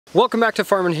Welcome back to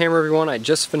Farm and Hammer, everyone. I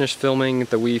just finished filming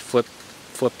the We Flip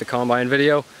the Combine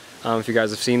video, if you guys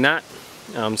have seen that.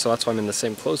 So that's why I'm in the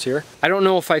same clothes here. I don't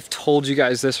know if I've told you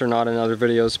guys this or not in other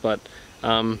videos, but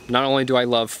not only do I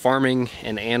love farming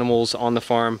and animals on the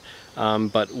farm,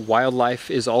 but wildlife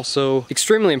is also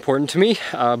extremely important to me.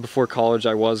 Before college,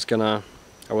 I was gonna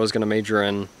major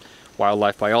in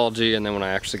wildlife biology, and then when I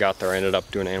actually got there, I ended up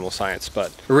doing animal science.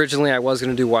 But originally, I was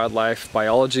gonna do wildlife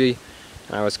biology,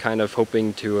 and I was kind of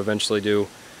hoping to eventually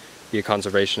be a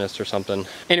conservationist or something.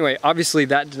 Anyway, obviously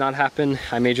that did not happen.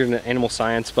 I majored in animal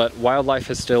science, but wildlife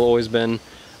has still always been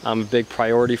a big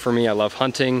priority for me. I love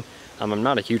hunting. I'm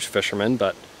not a huge fisherman,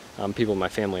 but people in my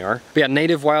family are. But yeah,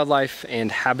 native wildlife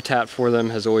and habitat for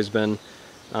them has always been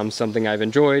something I've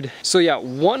enjoyed. So yeah,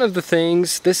 one of the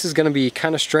things, this is gonna be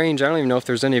kind of strange. I don't even know if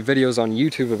there's any videos on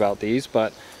YouTube about these,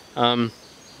 but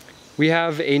we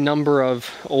have a number of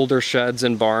older sheds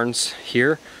and barns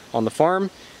here on the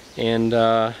farm. And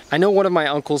I know one of my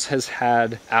uncles has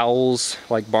had owls,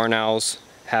 like barn owls,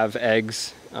 have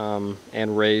eggs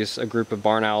and raise a group of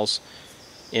barn owls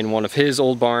in one of his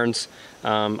old barns.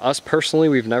 Us personally,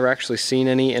 we've never actually seen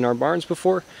any in our barns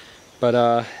before,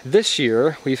 but this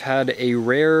year we've had a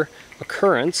rare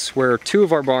occurrence where two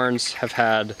of our barns have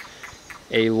had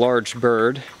a large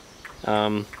bird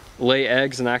lay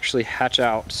eggs and actually hatch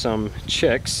out some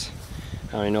chicks.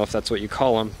 I don't even know if that's what you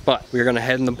call them, but we're gonna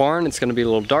head in the barn. It's gonna be a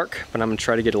little dark, but I'm gonna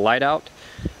try to get a light out.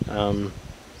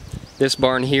 This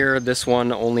barn here, this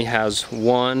one only has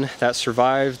one that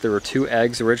survived. There were 2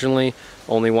 eggs originally,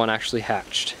 only one actually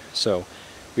hatched. So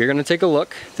we're gonna take a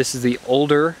look. This is the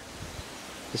older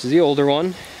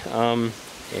one, and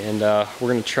we're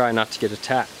gonna try not to get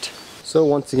attacked. So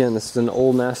once again, this is an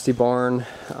old nasty barn.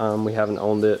 We haven't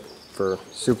owned it for a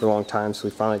super long time, so we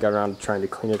finally got around to trying to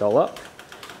clean it all up.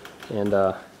 And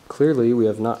clearly we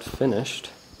have not finished.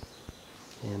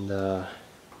 And I'm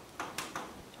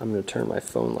going to turn my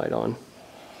phone light on.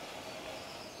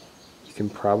 You can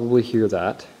probably hear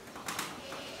that.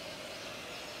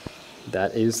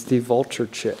 That is the vulture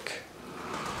chick.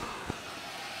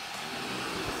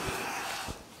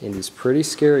 And he's pretty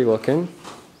scary looking,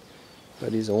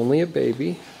 but he's only a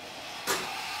baby.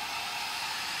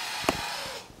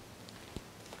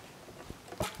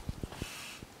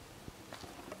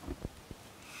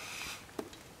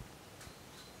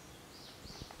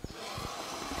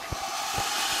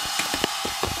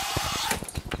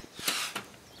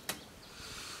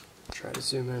 Try to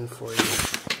zoom in for you.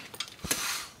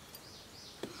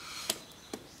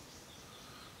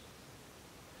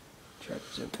 Try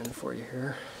to zoom in for you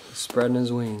here. He's spreading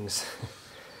his wings.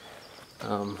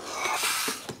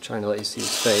 Trying to let you see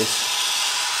his face.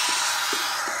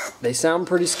 They sound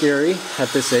pretty scary at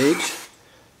this age.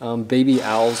 Baby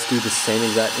owls do the same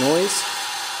exact noise.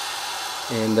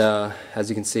 And as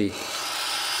you can see,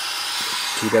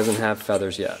 he doesn't have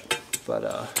feathers yet, but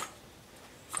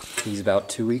he's about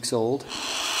 2 weeks old,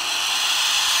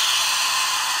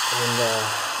 and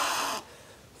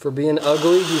for being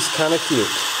ugly, he's kind of cute.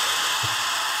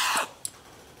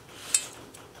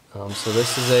 So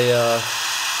this is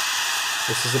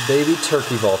a baby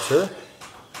turkey vulture.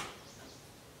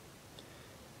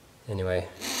 Anyway,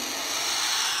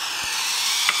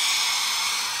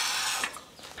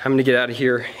 I'm gonna get out of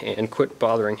here and quit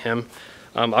bothering him.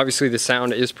 Obviously the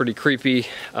sound is pretty creepy.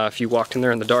 If you walked in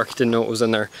there in the dark, didn't know what was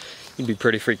in there, you'd be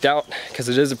pretty freaked out, because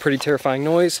it is a pretty terrifying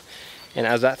noise. And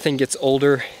as that thing gets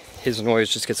older, his noise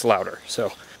just gets louder.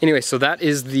 So anyway, so that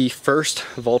is the first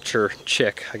vulture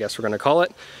chick, I guess we're gonna call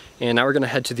it. And now we're gonna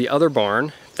head to the other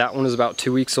barn. That one is about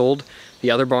 2 weeks old.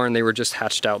 The other barn, they were just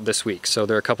hatched out this week, so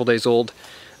they're a couple days old.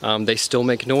 They still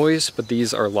make noise, but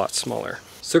these are a lot smaller.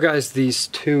 So guys, these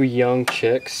 2 young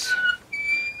chicks,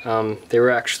 they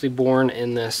were actually born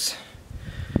in this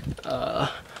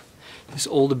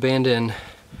old abandoned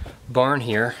barn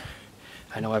here.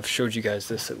 I know I've showed you guys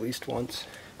this at least once.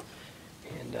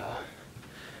 And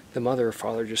the mother or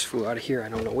father just flew out of here, I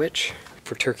don't know which.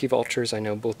 For turkey vultures, I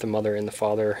know both the mother and the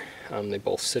father, they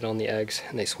both sit on the eggs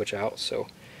and they switch out, so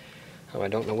I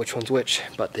don't know which one's which,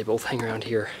 but they both hang around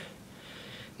here.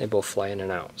 They both fly in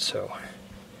and out, so.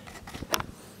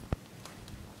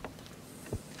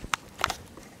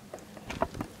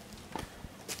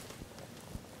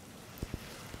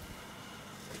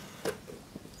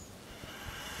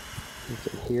 You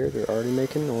can hear they're already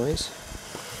making noise.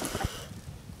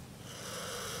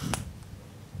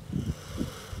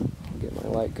 I'll get my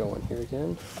light going here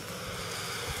again.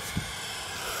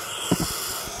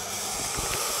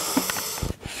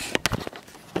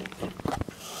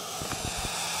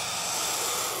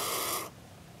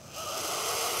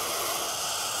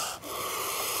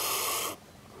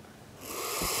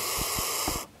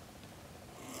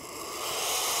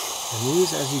 And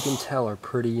these, as you can tell, are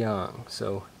pretty young.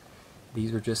 So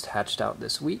these were just hatched out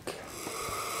this week.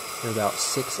 They're about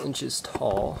 6 inches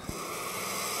tall.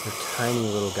 They're tiny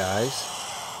little guys.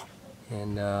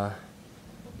 And there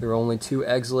were only 2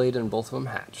 eggs laid and both of them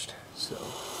hatched. So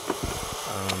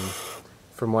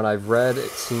from what I've read,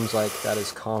 it seems like that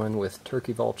is common with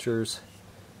turkey vultures.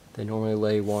 They normally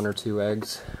lay 1 or 2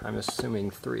 eggs. I'm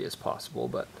assuming 3 is possible,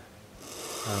 but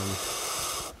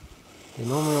they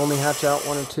normally only hatch out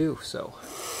 1 or 2, so.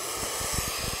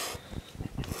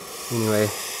 Anyway,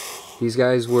 these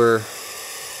guys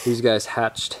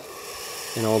hatched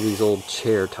in all these old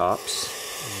chair tops.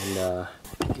 And I'll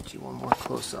get you one more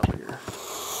close up here.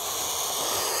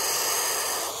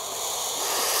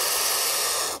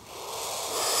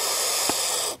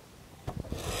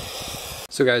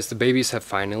 So guys, the babies have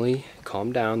finally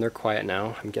calmed down. They're quiet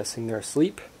now. I'm guessing they're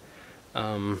asleep.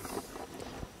 The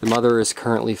mother is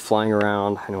currently flying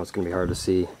around. I know it's going to be hard to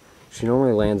see. She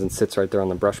normally lands and sits right there on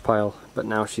the brush pile, but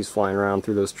now she's flying around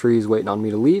through those trees waiting on me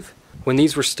to leave. When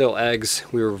these were still eggs,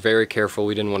 we were very careful.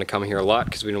 We didn't want to come here a lot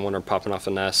because we didn't want her popping off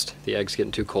the nest, the eggs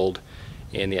getting too cold,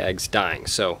 and the eggs dying.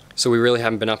 So we really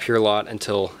haven't been up here a lot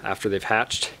until after they've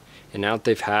hatched. And now that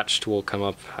they've hatched, we'll come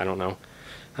up, I don't know,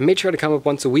 I may try to come up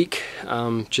once a week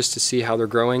just to see how they're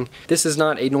growing. This is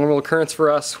not a normal occurrence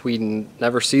for us. We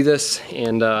never see this,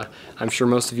 and I'm sure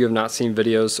most of you have not seen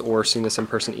videos or seen this in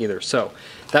person either. So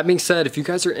that being said, if you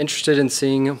guys are interested in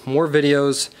seeing more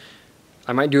videos,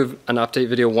 I might do an update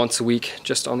video once a week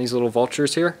just on these little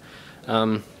vultures here.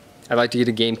 I'd like to get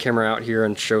a game camera out here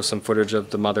and show some footage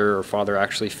of the mother or father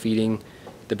actually feeding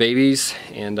the babies,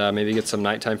 and maybe get some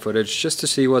nighttime footage just to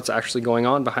see what's actually going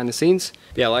on behind the scenes.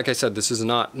 But yeah, like I said, this is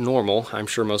not normal. I'm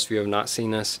sure most of you have not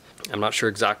seen this. I'm not sure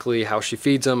exactly how she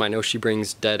feeds them. I know she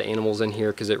brings dead animals in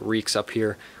here because it reeks up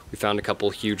here. We found a couple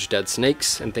huge dead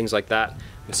snakes and things like that.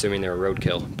 I'm assuming they're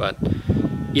roadkill, but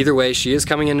either way, she is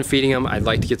coming in and feeding them. I'd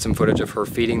like to get some footage of her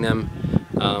feeding them,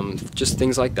 just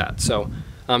things like that. So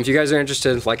if you guys are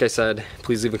interested, like I said,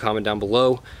 please leave a comment down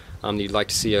below. You'd like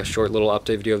to see a short little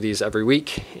update video of these every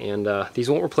week, and these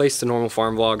won't replace the normal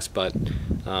farm vlogs, but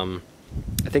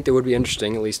I think they would be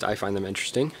interesting. At least I find them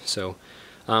interesting. So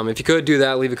if you could do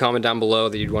that, leave a comment down below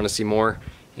that you'd want to see more.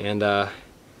 And yeah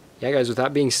guys, with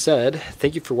that being said,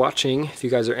 thank you for watching. If you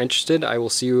guys are interested, I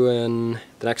will see you in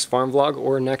the next farm vlog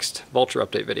or next vulture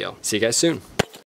update video. See you guys soon.